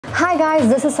Hi guys,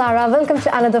 this is Sara. Welcome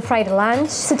to another Friday lunch.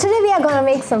 So today we are gonna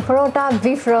make some Porotta,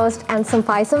 beef roast and some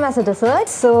Payasam as a dessert.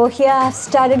 So here I have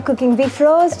started cooking beef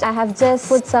roast. I have just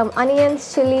put some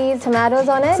onions, chilies, tomatoes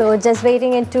on it. So just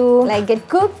waiting it to get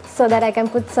cooked so that I can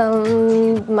put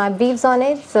some my beefs on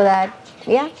it so that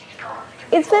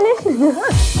it's finished.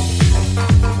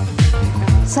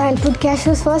 So I'll put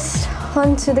cashews first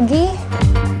onto the ghee.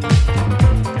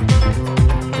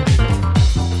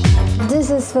 This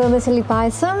is vermicelli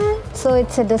payasam, so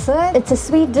it's a dessert. It's a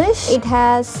sweet dish. It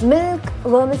has milk,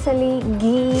 vermicelli,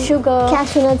 ghee, sugar,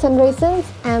 cashew nuts and raisins,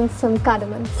 and some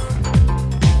cardamoms.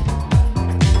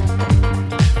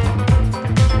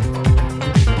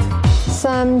 So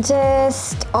I'm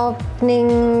just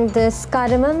opening this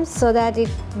cardamom so that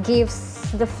it gives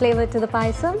the flavor to the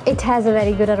payasam. It has a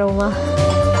very good aroma.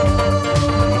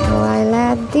 Now I'll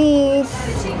add these.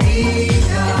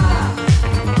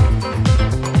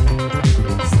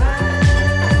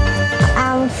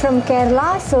 From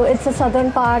Kerala, so it's a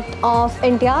southern part of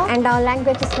India, and our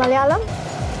language is Malayalam.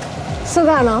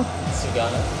 Sugana.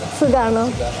 Sugana.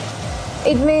 Sugana.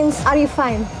 It means, are you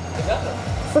fine?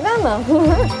 Sugana.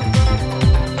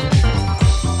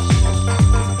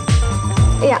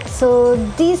 Yeah, so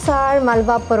these are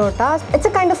Malwa Porottas. It's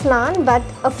a kind of naan, but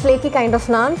a flaky kind of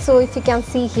naan. So if you can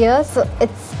see here, so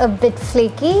it's a bit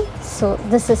flaky. So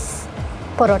this is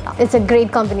Porotta. It's a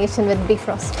great combination with beef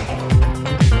roast.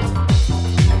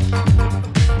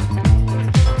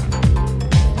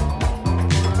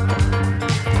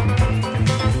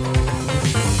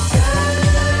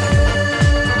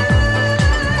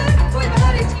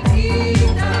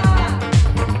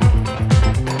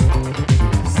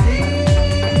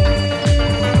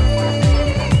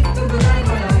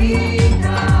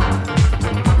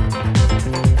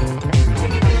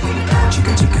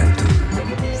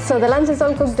 So the lunch is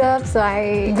all cooked up, so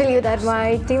I believe that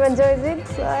my team enjoys it.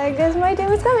 So I guess my team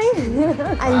is coming.